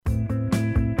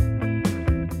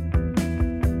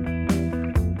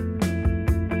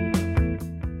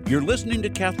You're listening to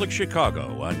Catholic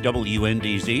Chicago on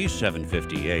WNDZ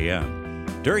 750 AM.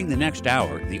 During the next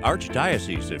hour, the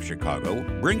Archdiocese of Chicago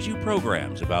brings you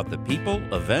programs about the people,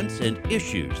 events, and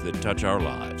issues that touch our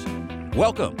lives.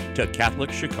 Welcome to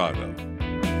Catholic Chicago.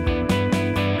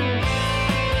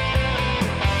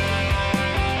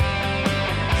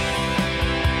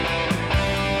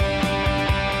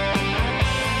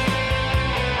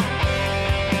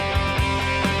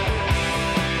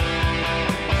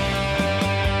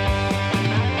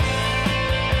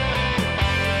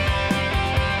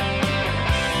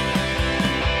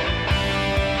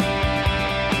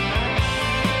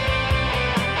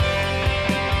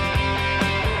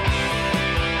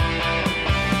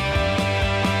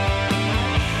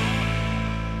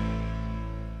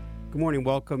 Good morning.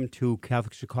 Welcome to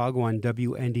Catholic Chicago on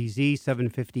WNDZ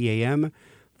 750 AM.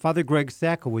 Father Greg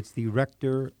Sakowicz, the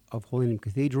rector of Holy Name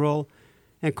Cathedral,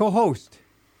 and co-host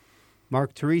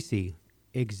Mark Teresi,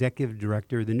 executive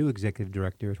director, the new executive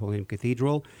director at Holy Name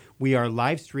Cathedral. We are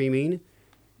live streaming.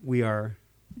 We are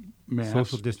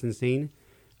social distancing.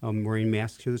 Wearing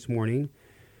masks here this morning.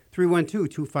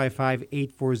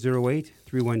 312-255-8408.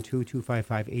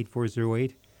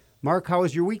 312-255-8408. Mark, how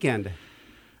was your weekend?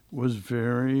 Was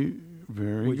very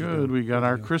good. We got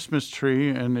our Christmas tree,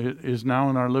 and it is now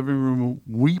in our living room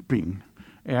weeping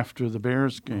after the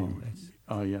Bears game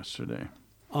yesterday.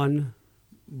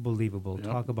 Unbelievable.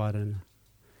 Yep. Talk about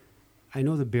I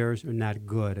know the Bears are not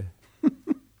good,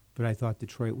 but I thought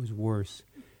Detroit was worse.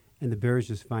 And the Bears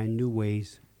just find new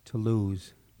ways to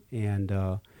lose.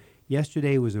 And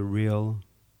yesterday was a real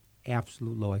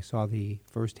absolute low. I saw the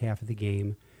first half of the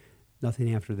game,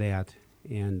 nothing after that.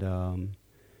 And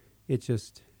it's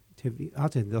just, I'll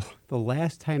tell you, the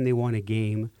last time they won a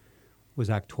game was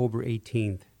October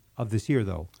 18th of this year,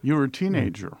 though. You were a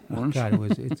teenager, weren't you? God,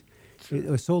 it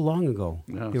was so long ago.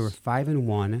 Yes. They were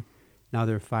 5-1. Now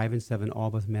they're 5-7,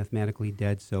 all but mathematically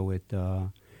dead. So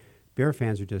Bear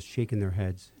fans are just shaking their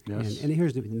heads. Yes. And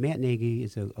here's Matt Nagy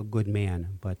is a good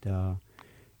man, but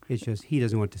it's just he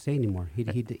doesn't know what to say anymore. He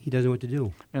doesn't know what to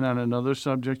do. And on another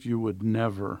subject, you would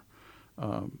never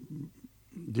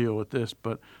deal with this,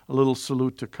 but a little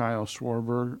salute to Kyle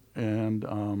Schwarber and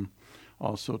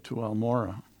also to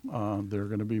Almora. They're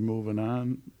going to be moving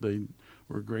on. They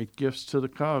were great gifts to the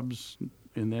Cubs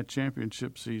in that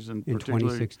championship season, in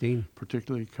 2016.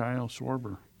 Particularly Kyle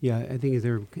Schwarber. Yeah, I think I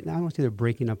don't want to say they're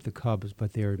breaking up the Cubs,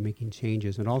 but they're making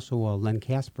changes. And also Len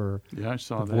Casper, I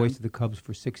saw the voice of the Cubs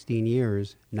for 16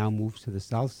 years, now moves to the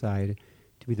South Side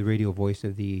to be the radio voice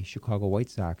of the Chicago White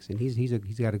Sox. And he's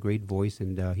got a great voice,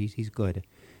 and he's good.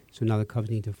 So now the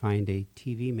Cubs need to find a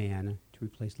TV man to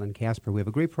replace Len Casper. We have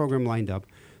a great program lined up,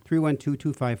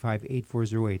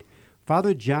 312-255-8408.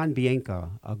 Father John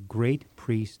Bianca, a great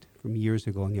priest from years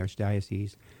ago in the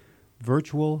Archdiocese,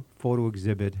 virtual photo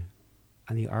exhibit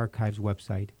on the Archives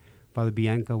website. Father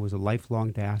Bianca was a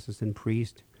lifelong diocesan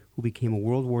priest who became a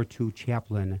World War II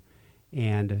chaplain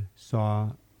and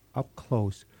saw up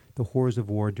close the horrors of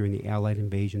war during the Allied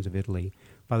invasions of Italy.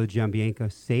 Father John Bianca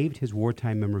saved his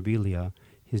wartime memorabilia,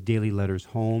 his daily letters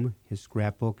home, his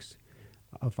scrapbooks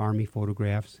of Army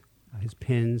photographs, his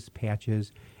pins,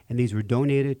 patches, and these were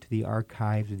donated to the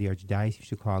archives of the Archdiocese of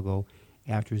Chicago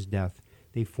after his death.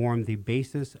 They formed the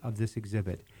basis of this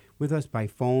exhibit. With us by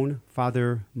phone,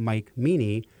 Father Mike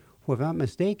Meany, who, if I'm not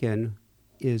mistaken,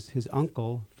 is his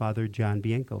uncle, Father John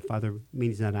Bianco. Father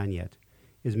Meany's not on yet.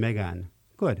 Is Meg on?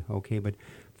 Good, okay, but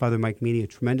Father Mike Meany, a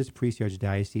tremendous priest in the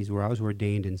Archdiocese, where I was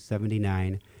ordained in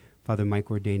 79, Father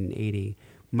Mike ordained in 80.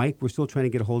 Mike, we're still trying to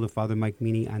get a hold of Father Mike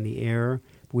Meany on the air.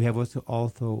 But we have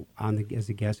also on as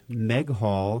a guest Meg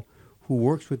Hall, who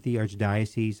works with the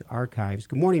Archdiocese Archives.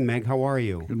 Good morning, Meg. How are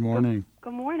you? Good morning.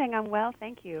 Good morning. I'm well,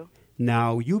 thank you.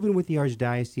 Now, you've been with the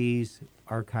Archdiocese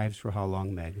Archives for how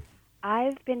long, Meg?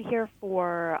 I've been here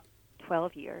for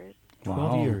 12 years.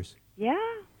 12 years? Yeah.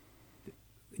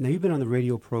 Now, you've been on the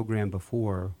radio program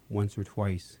before, once or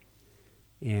twice.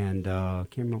 And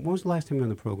can't remember. When was the last time you were on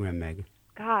the program, Meg?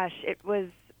 Gosh, it was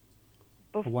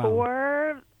before...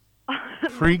 Wow.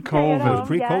 Pre-COVID.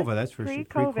 Pre-COVID, yes, that's for sure.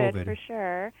 Pre-COVID, for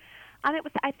sure. And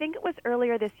I think it was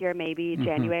earlier this year, maybe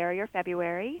January or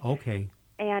February. Okay.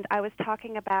 And I was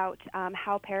talking about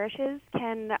how parishes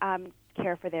can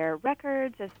care for their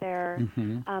records as they're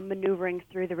maneuvering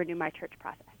through the Renew My Church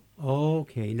process.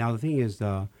 Okay. Now, the thing is,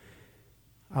 I'll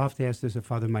have to ask this of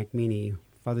Father Mike Meany.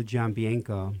 Father John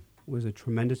Bianca was a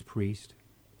tremendous priest.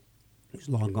 He's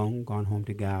long gone home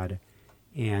to God.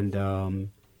 And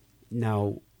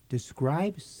now,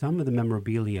 describe some of the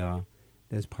memorabilia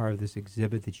that's part of this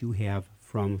exhibit that you have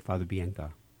from Father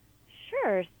Bianca.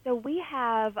 Sure. So we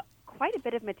have quite a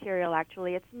bit of material,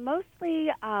 actually. It's mostly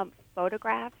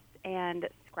photographs and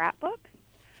scrapbooks,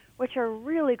 which are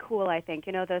really cool, I think.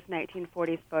 You know, those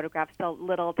 1940s photographs, the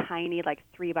little tiny, like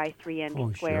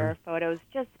 3-by-3-inch square photos,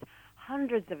 just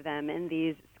hundreds of them in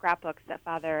these scrapbooks that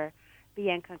Father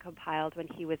Bianca compiled when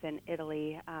he was in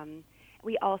Italy.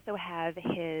 We also have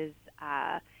his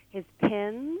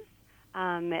pins,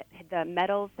 the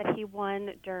medals that he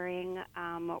won during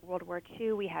World War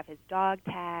II. We have his dog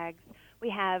tags. We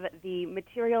have the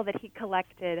material that he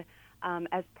collected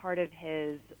as part of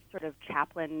his sort of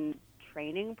chaplain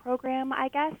training program, I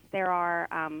guess. There are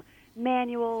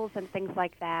manuals and things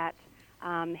like that.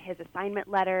 His assignment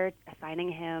letter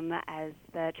assigning him as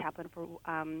the chaplain for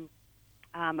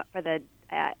the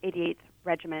 88th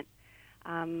Regiment.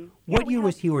 What year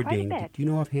was he ordained? Do you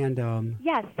know offhand?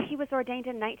 Yes, he was ordained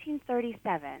in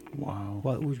 1937. Wow.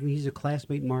 Well, he's a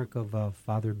classmate, Mark, of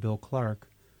Father Bill Clark,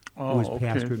 who was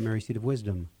pastor at Mary Seat of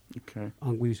Wisdom. Okay.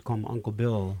 We used to call him Uncle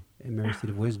Bill at Mary Seat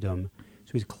of Wisdom.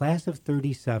 So he's class of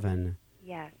 37.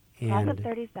 Yes, class of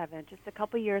 37, just a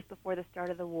couple years before the start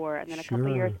of the war, and then a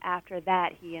couple years after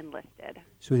that, he enlisted.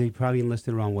 So they probably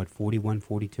enlisted around, 41,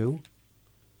 42?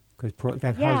 Because, in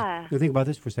fact, think about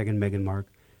this for a second, Meg and Mark.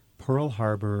 Pearl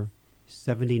Harbor,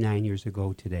 79 years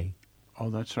ago today. Oh,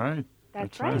 that's right.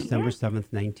 That's right. December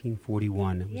 7th,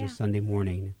 1941. It was a Sunday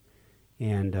morning.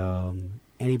 And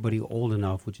anybody old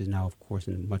enough, which is now, of course,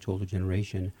 a much older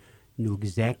generation, knew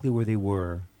exactly where they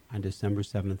were on December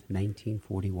 7th,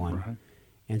 1941. Right.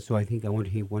 And so I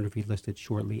wonder if he listed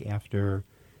shortly after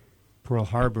Pearl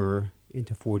Harbor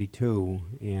into 42.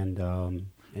 And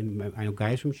I know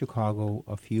guys from Chicago,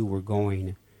 a few were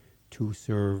going to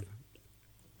serve,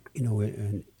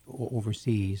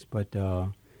 overseas. But,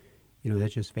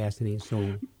 that's just fascinating.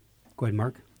 So go ahead,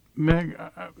 Mark. Meg,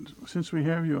 since we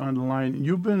have you on the line,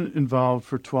 you've been involved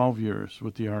for 12 years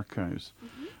with the archives.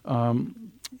 Mm-hmm.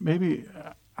 Maybe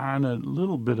on a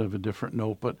little bit of a different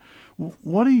note, but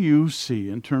what do you see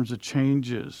in terms of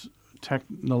changes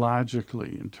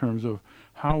technologically, in terms of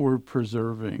how we're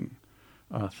preserving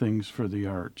things for the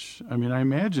arch? I mean, I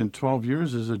imagine 12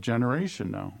 years is a generation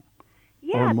now,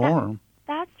 or more.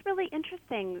 That's really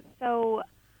interesting. So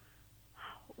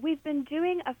we've been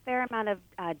doing a fair amount of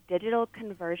digital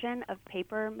conversion of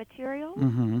paper material,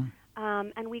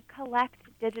 and we collect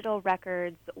digital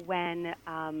records when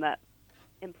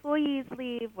employees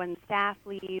leave, when staff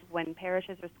leave, when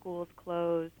parishes or schools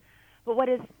close. But what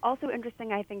is also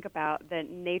interesting, I think, about the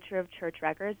nature of church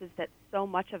records is that so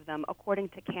much of them, according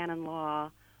to canon law,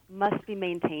 must be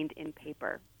maintained in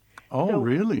paper. Oh,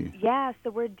 really? Yeah, so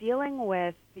we're dealing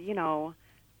with,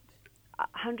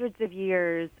 hundreds of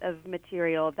years of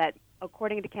material that,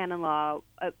 according to canon law,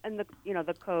 and the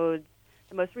codes,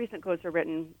 the most recent codes were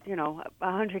written,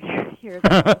 100 years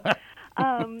ago.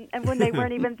 And when they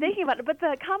weren't even thinking about it. But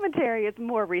the commentary is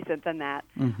more recent than that.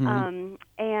 Mm-hmm.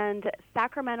 And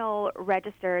sacramental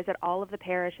registers at all of the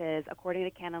parishes, according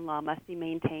to canon law, must be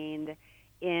maintained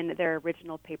in their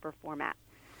original paper format.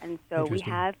 And so we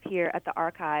have here at the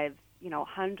archives,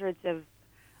 hundreds of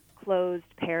closed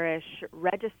parish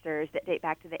registers that date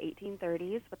back to the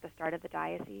 1830s with the start of the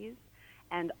diocese.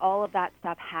 And all of that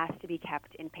stuff has to be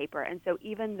kept in paper. And so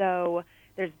even though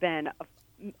there's been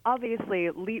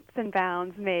obviously leaps and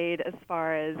bounds made as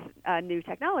far as new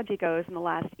technology goes in the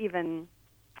last even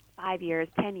 5 years,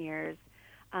 10 years,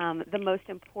 the most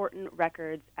important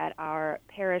records at our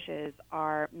parishes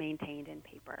are maintained in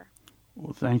paper.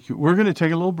 Well, thank you. We're going to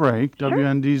take a little break. Sure.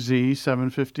 WNDZ,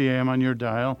 750 AM on your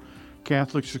dial.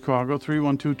 Catholic Chicago,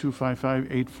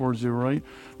 312-255-8408.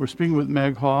 We're speaking with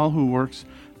Meg Hall, who works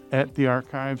at the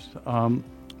archives for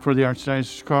the Archdiocese of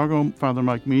Chicago. Father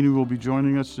Mike Meany will be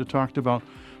joining us to talk about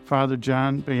Father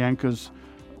John Bianca's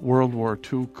World War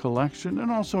II collection and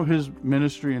also his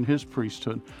ministry and his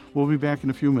priesthood. We'll be back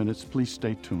in a few minutes. Please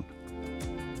stay tuned.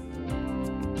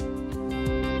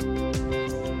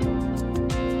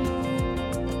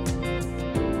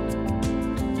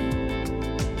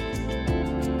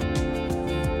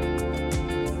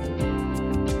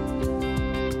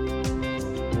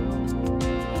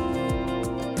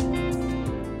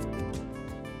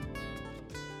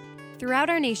 Throughout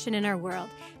our nation and our world,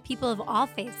 people of all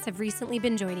faiths have recently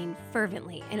been joining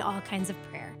fervently in all kinds of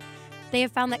prayer. They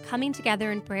have found that coming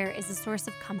together in prayer is a source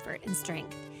of comfort and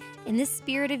strength. In this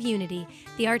spirit of unity,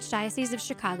 the Archdiocese of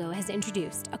Chicago has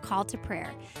introduced a call to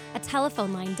prayer, a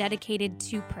telephone line dedicated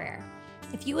to prayer.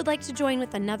 If you would like to join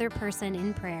with another person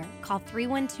in prayer, call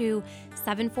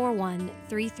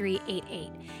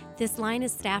 312-741-3388. This line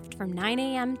is staffed from 9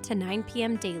 a.m. to 9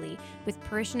 p.m. daily with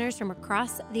parishioners from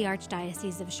across the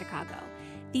Archdiocese of Chicago.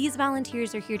 These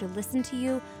volunteers are here to listen to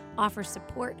you, offer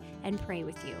support, and pray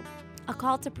with you. A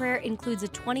call to prayer includes a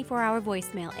 24-hour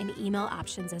voicemail and email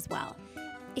options as well.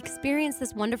 Experience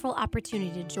this wonderful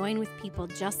opportunity to join with people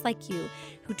just like you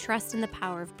who trust in the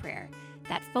power of prayer.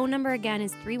 That phone number again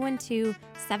is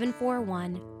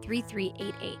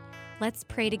 312-741-3388. Let's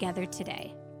pray together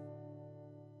today.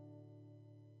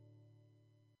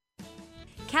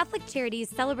 Catholic Charities'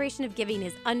 Celebration of Giving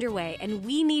is underway, and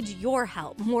we need your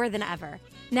help more than ever.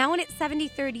 Now in its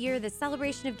 73rd year, the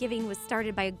Celebration of Giving was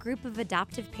started by a group of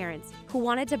adoptive parents who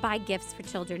wanted to buy gifts for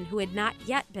children who had not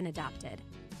yet been adopted.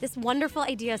 This wonderful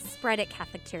idea spread at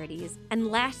Catholic Charities, and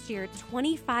last year,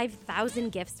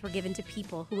 25,000 gifts were given to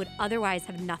people who would otherwise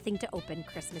have nothing to open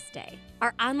Christmas Day.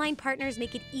 Our online partners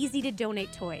make it easy to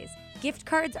donate toys. Gift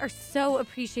cards are so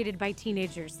appreciated by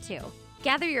teenagers, too.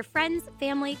 Gather your friends,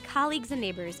 family, colleagues, and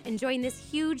neighbors and join this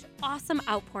huge, awesome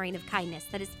outpouring of kindness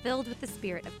that is filled with the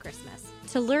spirit of Christmas.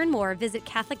 To learn more, visit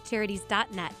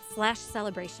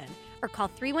catholiccharities.net/celebration or call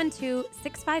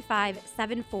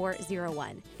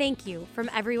 312-655-7401. Thank you from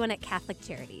everyone at Catholic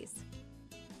Charities.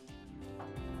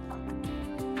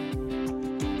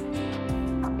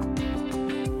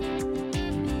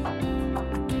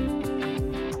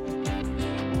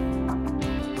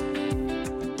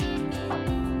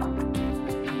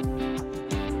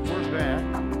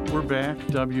 We're back,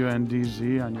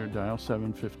 WNDZ on your dial,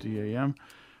 750 AM,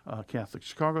 Catholic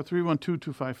Chicago,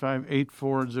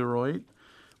 312-255-8408.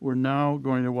 We're now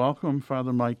going to welcome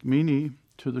Father Mike Meany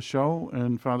to the show.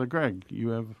 And Father Greg, you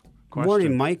have a question.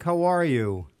 Morning, Mike. How are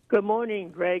you? Good morning,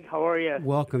 Greg. How are you?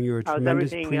 Welcome. You're a How's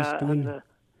tremendous everything priest doing on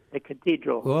the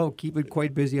cathedral? Well, keep it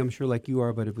quite busy, I'm sure, like you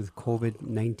are, but with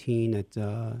COVID-19, it's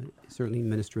certainly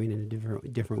ministering in a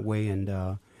different way,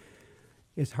 and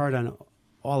it's hard on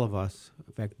all of us,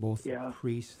 in fact, both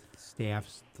priests,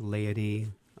 staffs, the laity,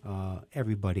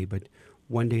 everybody, but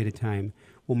one day at a time.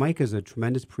 Well, Mike is a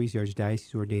tremendous priest. The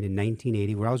Archdiocese ordained in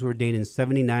 1980. Where I was ordained in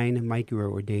 79, Mike, you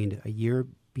were ordained a year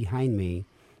behind me.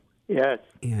 Yes.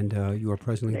 And you are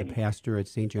presently the pastor at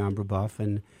St. John Brebeuf,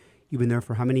 and you've been there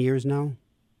for how many years now?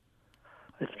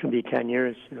 It's going to be 10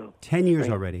 years. 10 years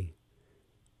already.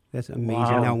 That's amazing.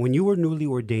 Wow. Now, when you were newly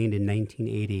ordained in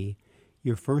 1980,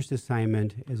 your first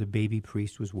assignment as a baby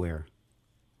priest was where?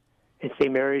 At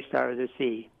St. Mary's, Star of the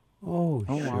Sea. Oh,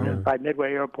 sure. By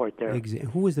Midway Airport there.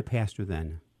 Who was the pastor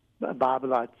then? Bob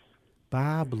Lutz.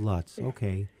 Bob Lutz,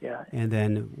 okay. Yeah. And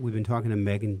then we've been talking to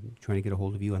Megan, trying to get a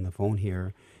hold of you on the phone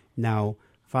here. Now,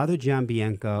 Father John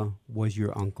Bianca was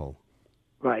your uncle.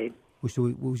 Right. Which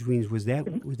means, was that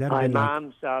my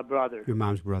mom's brother. Your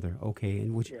mom's brother, okay.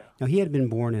 And now he had been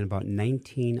born in about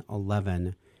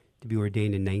 1911 to be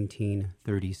ordained in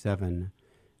 1937,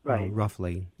 right.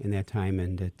 Roughly in that time,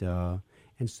 and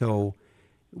so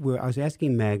I was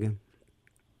asking Meg,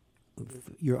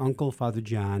 your uncle Father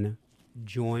John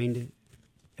joined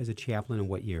as a chaplain in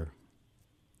what year?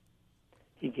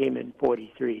 He came in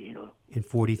 43. In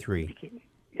 43.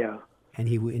 Yeah. And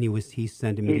he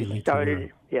sent immediately. He started.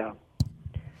 To yeah.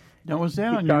 Now, was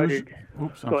that unusual?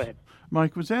 Go ahead,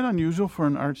 Mike. Was that unusual for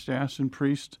an archdiocesan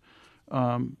priest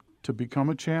to become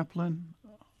a chaplain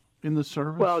in the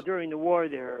service? Well, during the war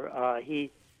there,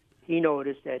 he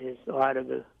noticed that a lot of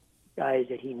the guys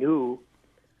that he knew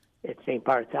at St.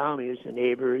 Bartholomew's, the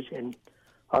neighbors, and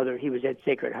he was at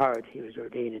Sacred Heart. He was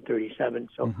ordained in 37.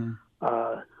 So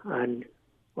on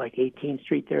like 18th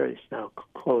Street there, it's now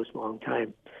closed a long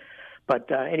time. But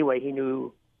anyway, he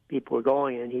knew people were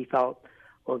going, and he felt,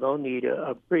 well, they'll need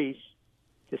a priest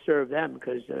to serve them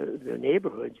because the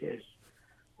neighborhoods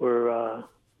were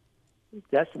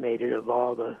decimated of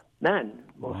all the men.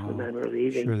 Most of the men were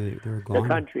leaving the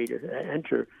country to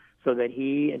enter, so that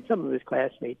he and some of his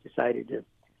classmates decided to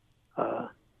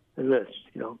enlist.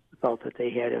 Felt that they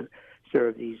had to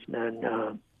serve these men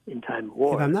in time of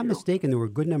war. If I'm not mistaken, there were a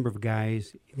good number of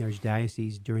guys in the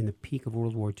Archdiocese during the peak of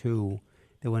World War II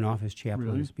that went off as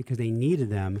chaplains because they needed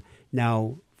them.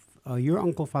 Now, your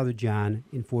uncle, Father John,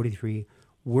 in 43,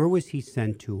 where was he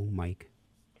sent to, Mike?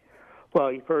 Well,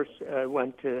 he first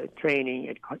went to training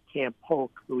at Camp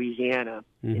Polk, Louisiana,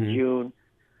 in June.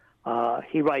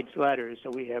 He writes letters, so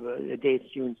we have the date's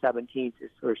June 17th, his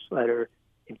first letter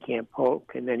in Camp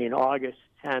Polk. And then in August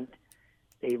 10th,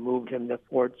 they moved him to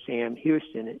Fort Sam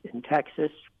Houston in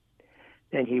Texas.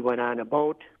 Then he went on a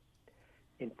boat.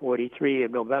 In 43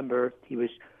 of November, he was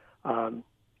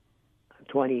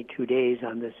 22 days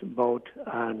on this boat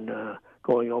on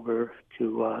going over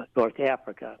to North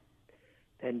Africa.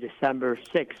 Then December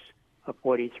 6th of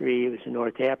 43, he was in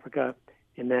North Africa.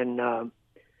 And then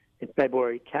in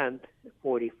February 10th,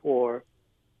 44,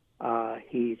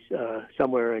 he's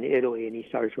somewhere in Italy, and he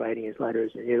starts writing his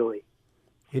letters in Italy.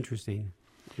 Interesting.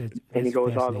 And he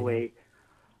goes all the way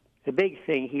the big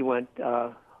thing, he went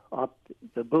up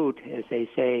the boot, as they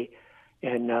say,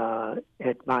 and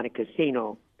at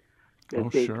Montecasino, the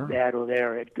big battle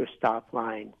there at Gustav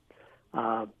Line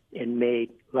in May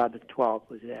 11th, 12th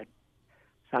was at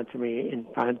Santa Maria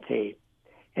Infante.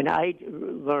 And I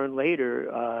learned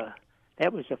later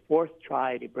that was the fourth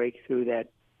try to break through that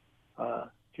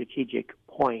strategic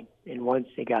point. And once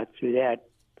they got through that,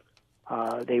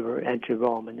 they were entered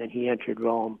Rome, and then he entered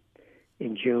Rome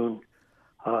in June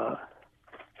 4th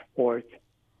or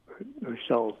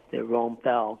so. The Rome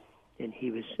fell, and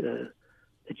he was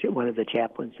one of the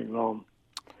chaplains in Rome.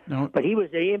 No. But he was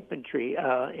the infantry,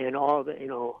 and all the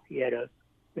he had a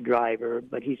driver,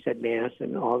 but he said mass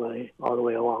and all the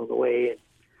way along the way and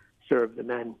served the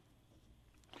men.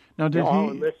 Now, They're all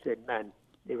enlisted men.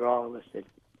 They were all enlisted.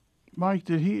 Mike,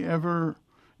 did he ever?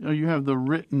 You have the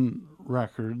written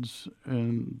records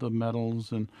and the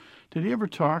medals, and did he ever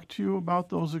talk to you about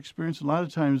those experiences? A lot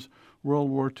of times, World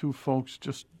War II folks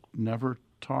just never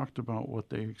talked about what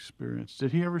they experienced.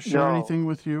 Did he ever share anything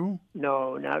with you?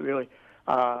 No, not really.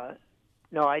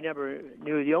 No, I never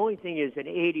knew. The only thing is in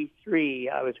 83,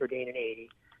 I was ordained in 80.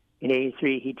 In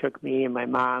 83, he took me and my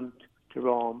mom to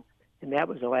Rome, and that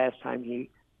was the last time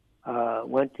he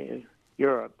went to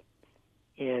Europe.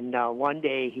 And one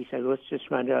day he said, let's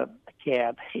just rent a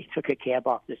cab. He took a cab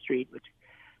off the street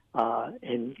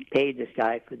and paid this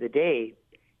guy for the day.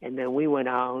 And then we went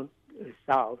out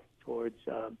south towards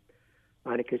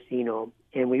Montecasino,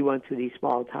 and we went through these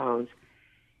small towns.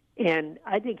 And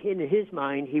I think in his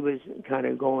mind, he was kind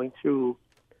of going through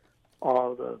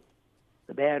all the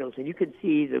battles. And you could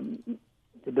see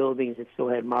the buildings that still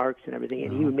had marks and everything.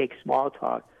 And he would make small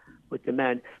talk with the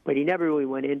men. But he never really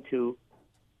went into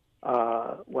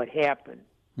what happened.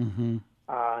 Mm-hmm.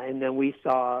 And then we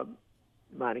saw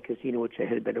Montecasino, which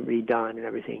had been redone and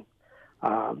everything.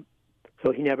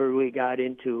 So he never really got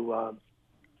into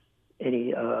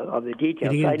any of the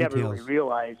details. So I never really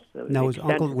realized. Now,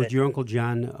 was your Uncle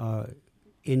John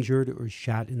injured or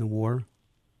shot in the war?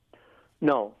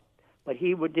 No, but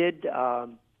he was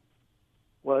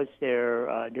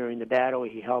there during the battle.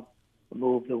 He helped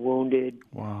move the wounded.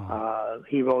 Wow.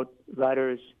 He wrote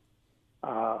letters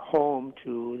home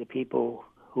to the people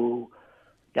who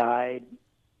died,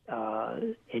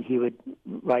 and he would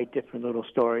write different little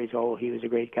stories. Oh, he was a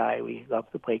great guy. We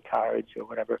loved to play cards or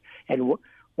whatever. And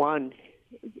one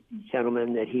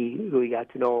gentleman that he really got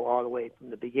to know all the way from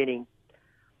the beginning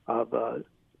of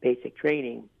basic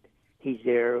training, he's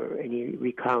there and he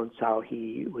recounts how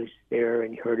he was there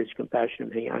and he heard his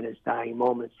confession on his dying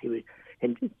moments.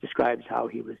 And describes how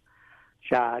he was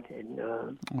shot and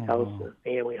tells the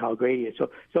family how great he is.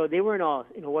 So they weren't all,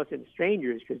 wasn't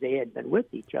strangers because they had been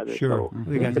with each other. Sure, so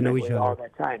they got to know each other all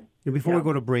that time. Before we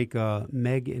go to break,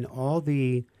 Meg, in all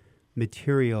the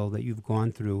material that you've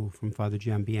gone through from Father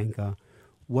John Bianca,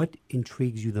 what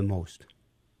intrigues you the most?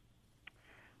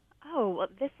 Oh, well,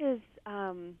 this is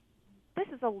a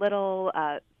little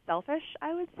selfish,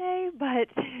 I would say, but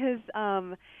his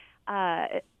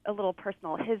a little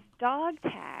personal. His dog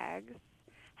tags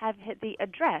have hit the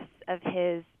address of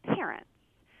his parents,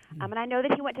 and I know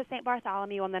that he went to St.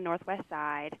 Bartholomew on the northwest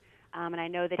side, and I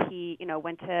know that he,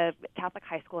 went to Catholic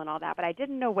high school and all that, but I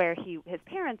didn't know where his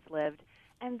parents lived,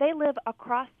 and they live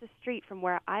across the street from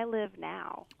where I live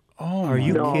now. Oh, are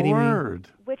you kidding me?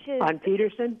 Which is on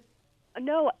Peterson?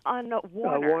 No, on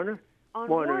Warner. Warner? On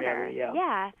Warner. Yeah.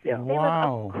 Yeah. They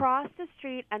live across the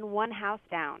street and one house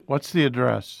down. What's the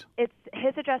address? His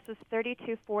address was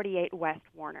 3248 West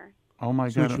Warner. Oh, my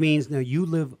So God. which means now you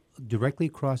live directly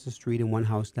across the street and one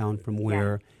house down from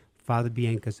where Father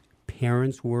Bianca's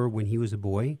parents were when he was a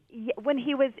boy? Yeah, when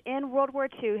he was in World War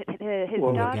II, his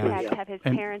dog tags have his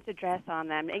parents' address on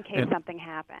them in case something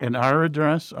happened. And our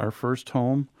address, our first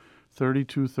home,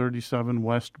 3237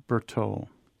 West Bertaux.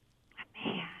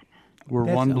 Man. We're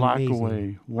That's one block amazing.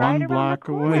 away. Right One around block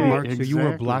the away. corner. Wait, Mark, Exactly. so you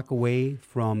were a block away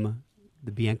from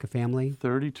the Bianca family?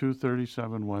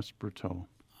 3237 West Bertaux.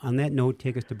 On that note,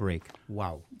 take us to break.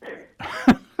 Wow.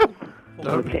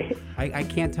 Okay. I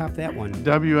can't top that one.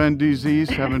 WNDZ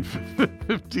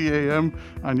 750 AM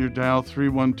on your dial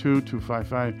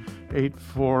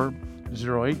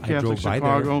 312-255-8408 Catholic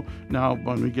Chicago. Now,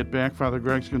 when we get back, Father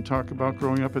Greg's going to talk about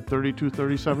growing up at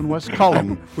 3237 West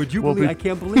Cullum. Would you believe? I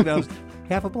can't believe that was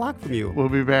half a block from you. We'll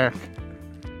be back.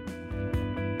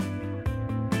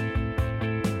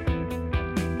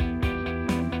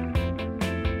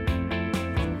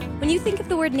 When you think of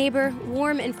the word neighbor,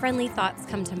 warm and friendly thoughts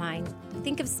come to mind.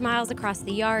 Think of smiles across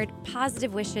the yard,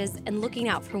 positive wishes, and looking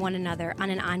out for one another on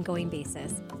an ongoing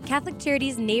basis. Catholic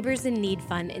Charities' Neighbors in Need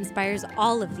Fund inspires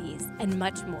all of these and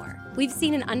much more. We've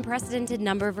seen an unprecedented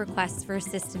number of requests for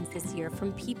assistance this year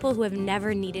from people who have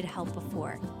never needed help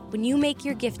before. When you make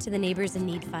your gift to the Neighbors in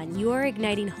Need Fund, you are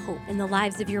igniting hope in the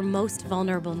lives of your most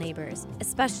vulnerable neighbors,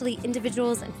 especially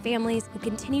individuals and families who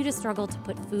continue to struggle to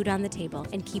put food on the table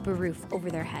and keep a roof over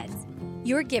their heads.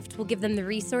 Your gift will give them the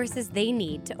resources they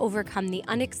need to overcome the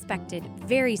unexpected,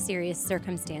 very serious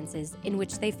circumstances in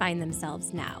which they find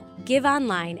themselves now. Give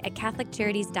online at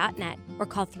CatholicCharities.net or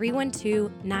call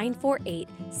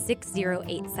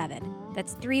 312-948-6087.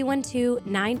 That's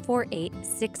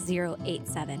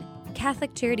 312-948-6087.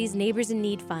 Catholic Charities Neighbors in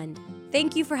Need Fund.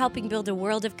 Thank you for helping build a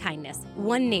world of kindness,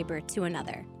 one neighbor to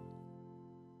another.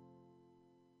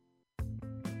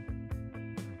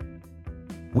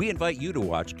 We invite you to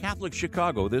watch Catholic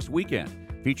Chicago this weekend,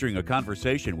 featuring a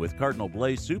conversation with Cardinal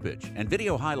Blaise Cupich and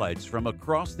video highlights from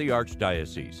across the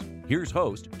Archdiocese. Here's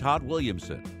host Todd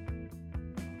Williamson.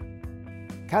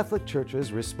 Catholic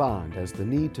churches respond as the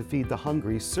need to feed the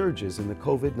hungry surges in the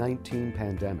COVID-19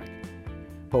 pandemic.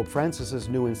 Pope Francis's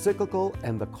new encyclical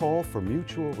and the call for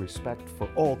mutual respect for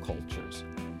all cultures.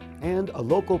 And a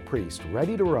local priest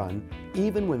ready to run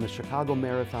even when the Chicago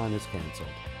Marathon is canceled.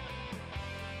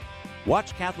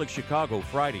 Watch Catholic Chicago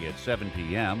Friday at 7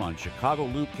 p.m. on Chicago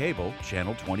Loop Cable,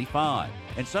 Channel 25,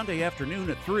 and Sunday afternoon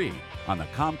at 3 on the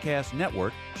Comcast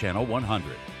Network, Channel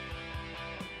 100.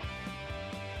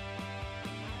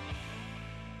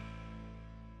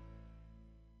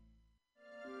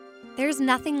 There's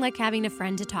nothing like having a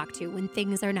friend to talk to when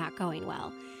things are not going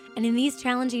well. And in these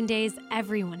challenging days,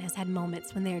 everyone has had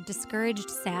moments when they are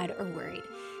discouraged, sad, or worried.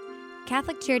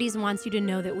 Catholic Charities wants you to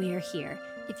know that we are here.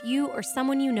 If you or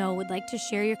someone you know would like to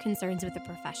share your concerns with a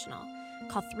professional,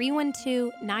 call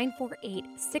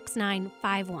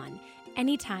 312-948-6951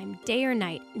 anytime, day or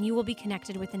night, and you will be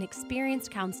connected with an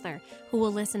experienced counselor who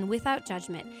will listen without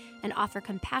judgment and offer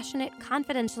compassionate,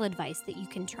 confidential advice that you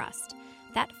can trust.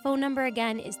 That phone number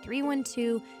again is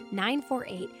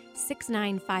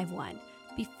 312-948-6951.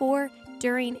 Before,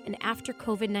 during, and after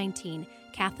COVID-19,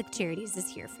 Catholic Charities is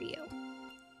here for you.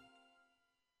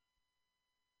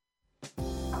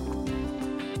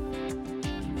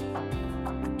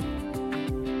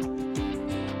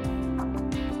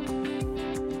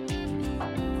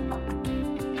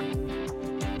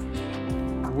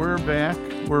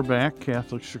 We're back.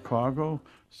 Catholic Chicago,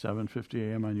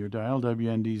 7:50 a.m. on your dial,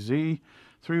 WNDZ,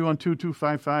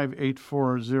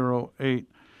 312-255-8408.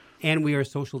 And we are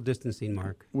social distancing,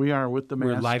 Mark. We are with the mask.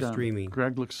 We're live on. streaming.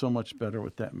 Greg looks so much better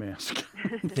with that mask.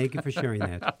 Thank you for sharing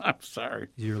that. I'm sorry.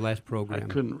 It's your last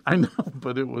program. I know,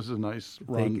 but it was a nice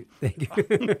run. Thank you.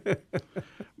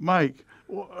 Mike,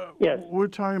 Yes. we're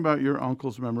talking about your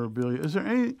uncle's memorabilia. Is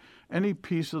there any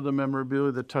piece of the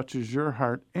memorabilia that touches your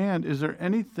heart? And is there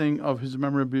anything of his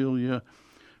memorabilia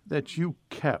that you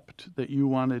kept that you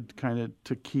wanted kind of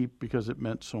to keep because it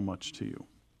meant so much to you?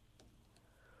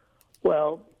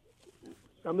 Well,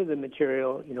 some of the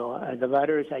material, the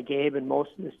letters I gave and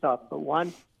most of the stuff, but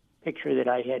one picture that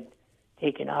I had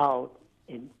taken out,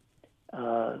 and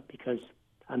because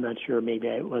I'm not sure, maybe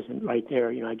I wasn't right there,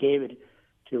 I gave it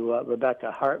to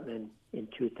Rebecca Hartman in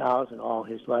 2000, all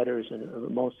his letters and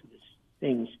most of his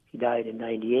things. He died in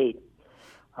 98.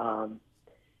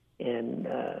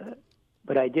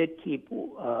 But I did keep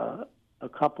a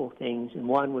couple things, and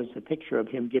one was a picture of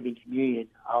him giving communion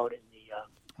out in the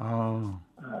I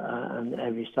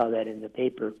saw that in the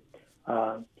paper.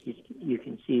 You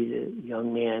can see the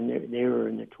young man. They were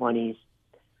in their 20s,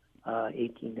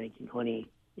 18, 19, 20,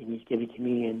 and he's giving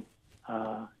communion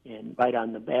and right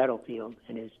on the battlefield.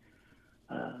 And his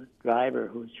driver,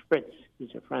 who's Fritz,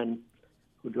 who's a friend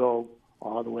who drove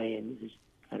all the way, and is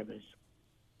kind of his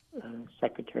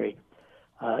secretary,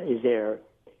 is there.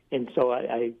 And so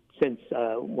I since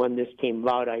when this came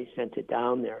about, I sent it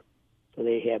down there. So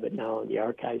they have it now in the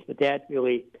archives. But that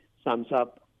really sums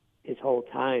up his whole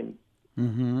time,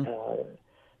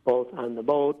 both on the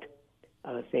boat,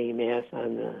 saying Mass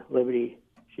on the Liberty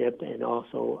ship, and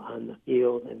also on the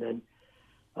field. And then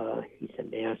he said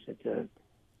Mass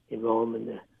in Rome in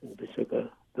the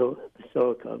Basilica of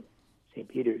St.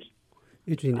 Peter's.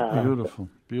 Interesting.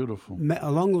 Beautiful.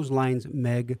 Along those lines,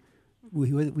 Meg,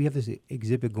 we have this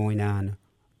exhibit going on.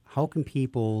 How can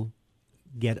people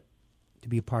get to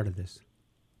be a part of this?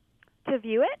 To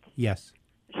view it? Yes.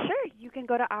 Sure. You can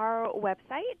go to our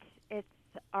website. It's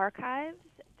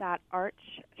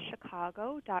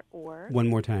archives.archchicago.org. One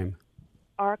more time.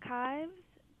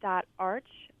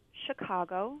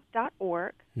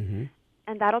 Archives.archchicago.org.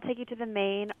 and that'll take you to the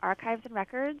main Archives and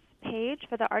Records page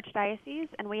for the Archdiocese,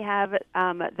 and we have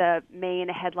the main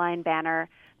headline banner.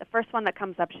 The first one that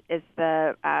comes up is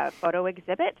the photo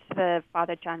exhibit, the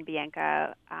Father John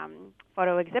Bianca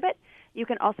photo exhibit. You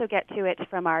can also get to it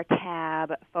from our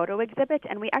tab photo exhibit,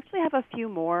 and we actually have a few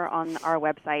more on our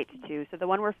website too. So the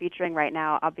one we're featuring right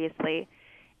now, obviously,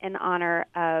 in honor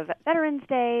of Veterans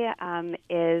Day,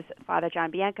 is Father John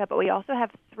Bianca, but we also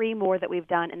have 3 more that we've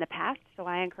done in the past, so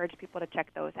I encourage people to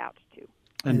check those out too.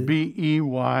 And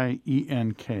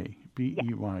B-E-Y-E-N-K.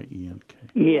 B-E-Y-E-N-K.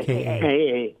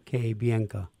 E-N-K-A. K.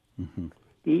 Bianca.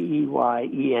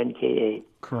 B-E-Y-E-N-K-A.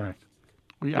 Correct.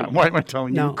 Yeah, why am I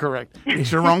telling you No. correct?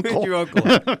 It's your uncle. It's your uncle.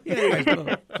 Yeah,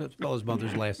 anyway, spell his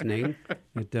mother's last name.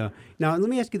 But, now, let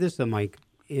me ask you this, Mike.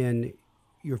 In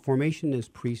your formation as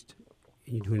priest,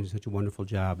 and you're doing such a wonderful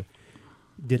job,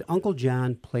 did Uncle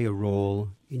John play a role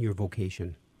in your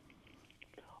vocation?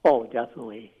 Oh,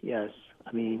 definitely, yes.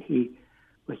 I mean, he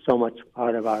was so much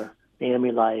part of our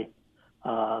family life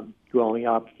growing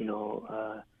up,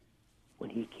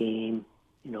 when he came,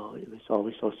 it was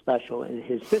always so special. And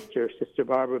his sister, Sister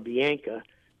Barbara Bianca,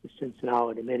 was since now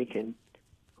a Dominican,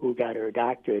 who got her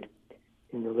doctorate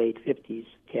in the late 50s,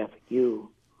 Catholic U,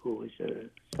 who was a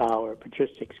scholar,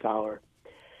 patristic scholar.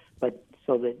 But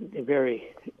so a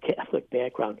very Catholic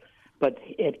background. But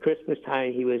at Christmas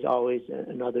time, he was always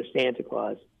another Santa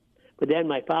Claus. But then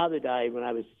my father died when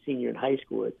I was a senior in high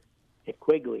school at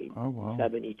Quigley,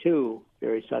 72,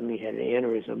 very suddenly had an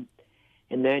aneurysm.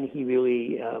 And then he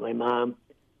really, my mom,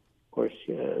 of course,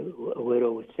 a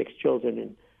widow with 6 children,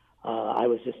 and I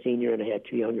was a senior and I had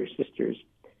 2 younger sisters.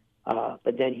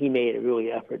 But then he made a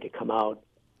really effort to come out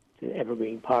to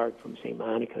Evergreen Park from St.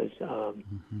 Monica's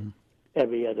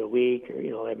every other week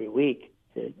or, every week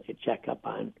to check up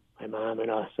on my mom and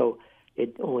us. So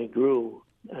it only grew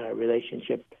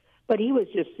relationship. But he was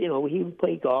just, he would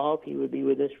play golf. He would be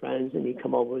with his friends, and he'd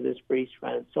come over with his priest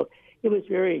friends. So it was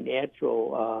very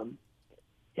natural.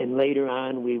 And later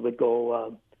on, we would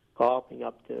go golfing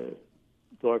up to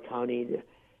Door County,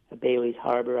 to Bailey's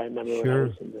Harbor. I remember when I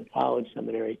was in the college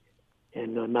seminary,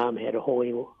 and my mom had a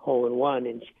hole-in-one,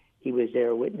 and he was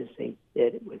there witnessing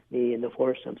it with me in the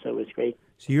foursome. So it was great.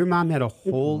 So your mom had a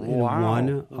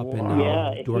hole-in-one up in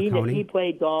Door County? He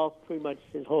played golf pretty much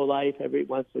his whole life, every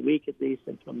once a week at least,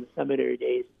 and from the seminary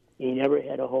days. He never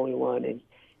had a hole-in-one, and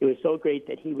it was so great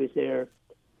that he was there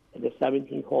at the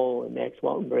 17th hole in Max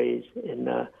Walton Braes, and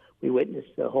we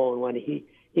witnessed the hole-in-one. He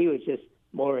was just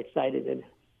more excited than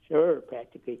her,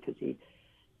 practically, because he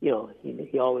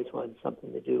always wanted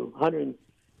something to do.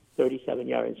 137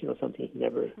 yards, something he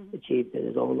never achieved in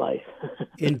his own life.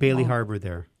 In Bailey Harbor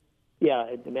there? Yeah,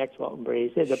 at the Max Walton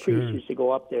Braes. The priest used to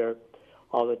go up there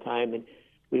all the time, and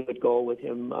we would go with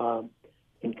him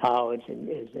in college, and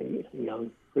as a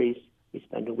young priest, we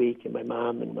spend a week, and my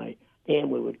mom and my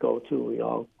family would go too. We'd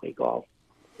all play golf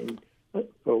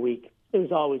for a week. It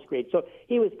was always great. So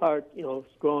he was part,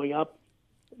 growing up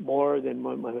more than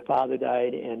when my father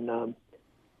died, and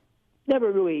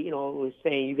never really, was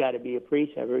saying you got to be a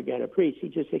priest, ever again a priest. He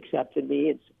just accepted me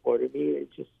and supported me.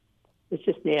 It's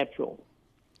just natural.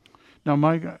 Now,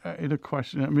 Mike, I had a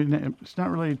question. I mean, it's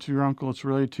not related to your uncle. It's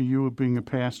related to you being a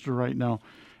pastor right now.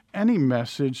 Any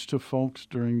message to folks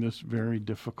during this very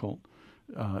difficult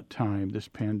time, this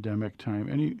pandemic time?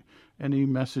 Any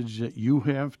message that you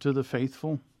have to the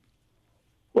faithful?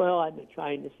 Well, I've been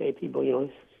trying to say to people,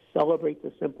 celebrate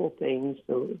the simple things,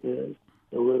 the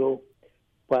little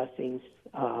blessings.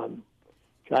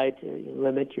 Try to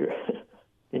limit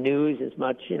the news as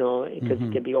much, because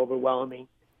it can be overwhelming.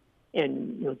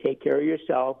 And, take care of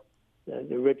yourself.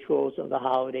 The rituals of the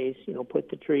holidays, put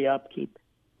the tree up, keep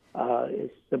as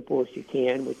simple as you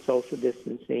can with social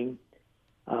distancing,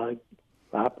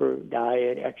 proper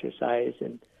diet, exercise,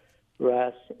 and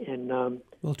rest. And 2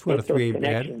 out of 3 ain't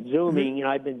bad. Zooming,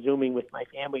 I've been Zooming with my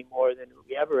family more than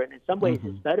we ever. And in some ways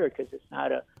it's better because it's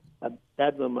not a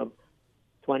bedlam of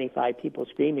 25 people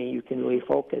screaming. You can really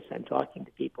focus on talking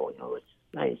to people. It's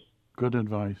nice. Good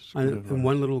advice. And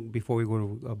one little, before we go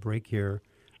to a break here,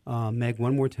 Meg,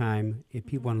 one more time, if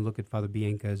people want to look at Father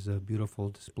Bianca's beautiful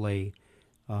display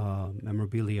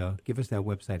memorabilia, give us that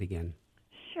website again.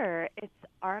 Sure. It's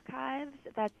Archives,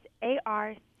 that's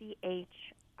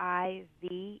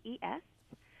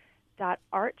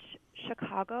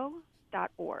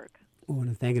archives.archchicago.org. I want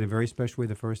to thank in a very special way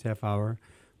the first half hour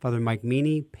Father Mike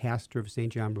Meany, pastor of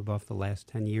St. John Brebeuf the last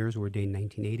 10 years, ordained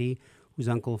 1980, whose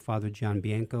uncle, Father John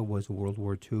Bianca, was a World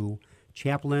War II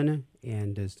chaplain,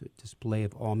 and a display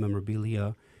of all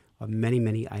memorabilia, of many,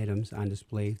 many items on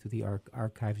display through the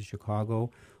Archives of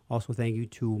Chicago. Also, thank you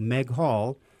to Meg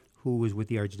Hall, who was with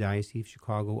the Archdiocese of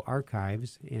Chicago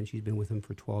Archives, and she's been with them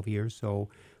for 12 years. So,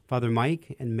 Father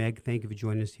Mike and Meg, thank you for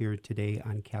joining us here today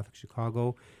on Catholic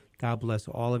Chicago. God bless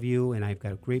all of you, and I've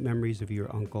got great memories of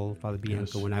your uncle, Father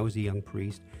Bianco, when I was a young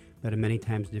priest. Met him many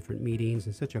times in different meetings,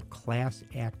 and such a class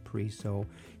act priest. So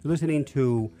you're listening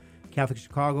to Catholic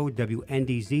Chicago,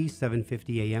 WNDZ,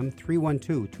 750 AM,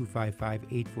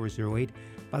 312-255-8408.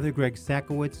 Father Greg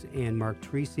Sakowicz and Mark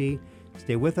Tracy.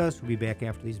 Stay with us. We'll be back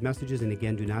after these messages, and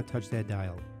again, do not touch that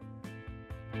dial.